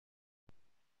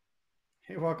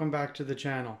Hey, welcome back to the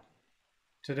channel.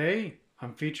 Today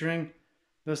I'm featuring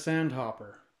the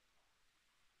Sandhopper.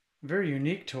 Very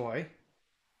unique toy.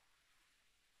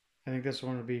 I think this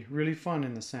one would be really fun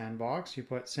in the sandbox. You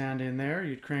put sand in there,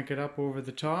 you'd crank it up over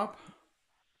the top,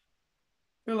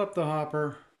 fill up the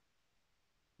hopper,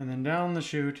 and then down the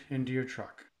chute into your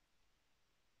truck.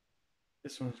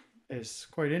 This one is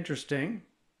quite interesting.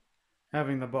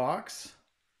 Having the box,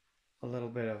 a little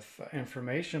bit of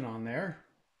information on there.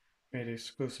 Made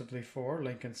exclusively for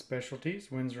Lincoln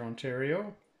Specialties, Windsor,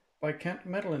 Ontario, by Kent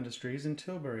Metal Industries in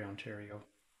Tilbury, Ontario.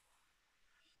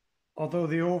 Although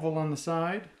the oval on the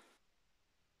side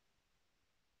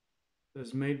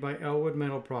is made by Elwood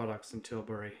Metal Products in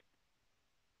Tilbury.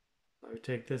 I would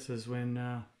take this as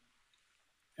when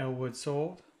Elwood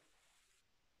sold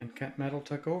and Kent Metal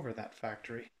took over that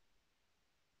factory.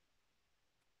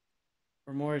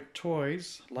 For more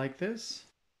toys like this,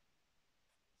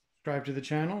 subscribe to the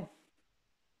channel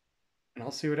and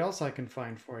I'll see what else I can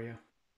find for you.